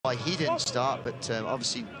why he didn't start, but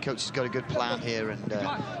obviously coach has got a good plan here and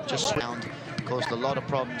just round caused a lot of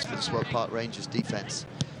problems for the Swope Park Rangers defense.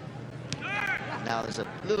 Now there's a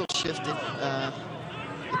little shift in the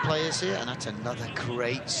players here, and that's another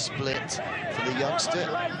great split for the youngster.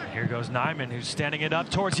 Here goes Nyeman, who's standing it up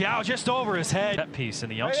towards Yao, just over his head. That piece,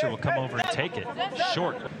 and the youngster will come over and take it.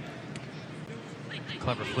 Short.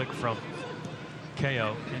 Clever flick from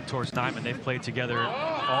KO in towards Nyeman. They've played together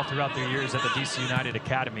all throughout their years at the DC United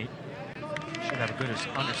Academy. Should have a good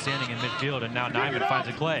understanding in midfield, and now Nyeman finds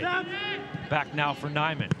a play. Back now for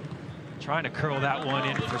Nyeman. Trying to curl that one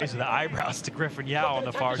in for the eyebrows to Griffin Yao on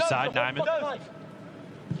the far side. Nyeman.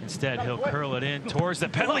 Instead, he'll curl it in towards the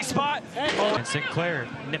penalty spot. And Sinclair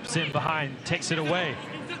nips in behind, takes it away.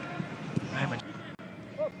 Nyeman.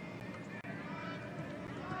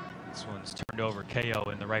 This one's turned over.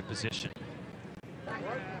 KO in the right position.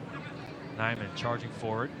 Nyeman charging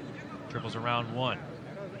forward, dribbles around one.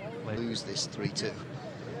 Lose this 3-2.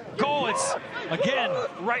 Goal, it's again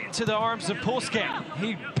right into the arms of Pulskamp.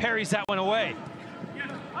 He parries that one away.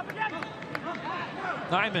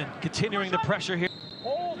 Nyeman continuing the pressure here.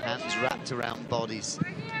 Hands wrapped around bodies.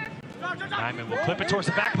 Nyeman will clip it towards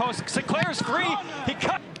the back post. Sinclair's free, he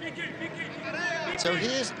cut. So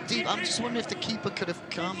here's deep. I'm just wondering if the keeper could have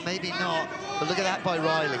come, maybe not. But look at that by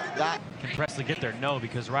Riley. That can Presley get there? No,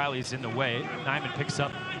 because Riley's in the way. Nyeman picks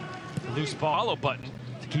up the loose ball. Follow button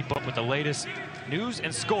to keep up with the latest news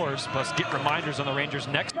and scores, plus get reminders on the Rangers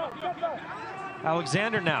next.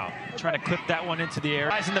 Alexander now trying to clip that one into the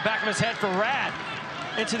air. Eyes in the back of his head for Rad.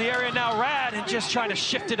 Into the area now, Rad, and just trying to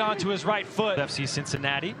shift it onto his right foot. FC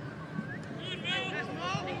Cincinnati.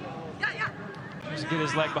 Just get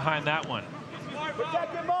his leg behind that one.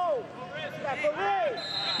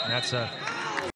 And that's a